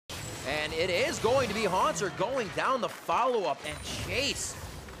And it is going to be Haunter going down the follow-up and chase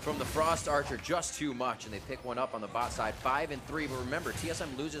from the Frost Archer just too much, and they pick one up on the bot side, 5 and 3. But remember,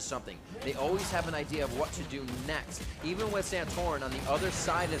 TSM loses something. They always have an idea of what to do next. Even with Santorin on the other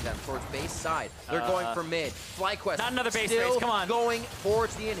side of them, towards base side, they're going for mid. FlyQuest not another base still race, come on. Going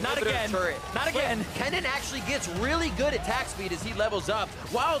towards the inhibitor not again. turret. Not again. Kennen actually gets really good attack speed as he levels up.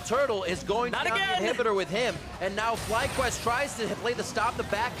 Wild Turtle is going down the inhibitor with him, and now FlyQuest tries to play the stop the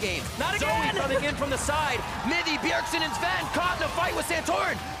back game. Not Zoe again. coming in from the side. Midi, Bjergsen, and Sven caught in a fight with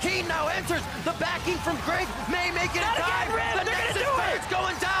Santorin. Keen now enters. The backing from Greg may make it in time. The Nexus Bird's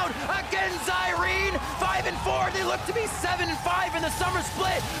going down. Again, Zyrene. 5 and 4. They look to be 7 and 5 in the summer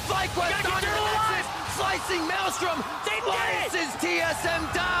split. FlyQuest on the Nexus. Slicing Maelstrom. They slices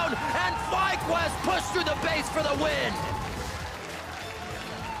TSM down. And FlyQuest push through the base for the win.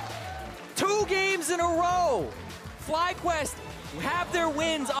 2 games in a row. FlyQuest have their wins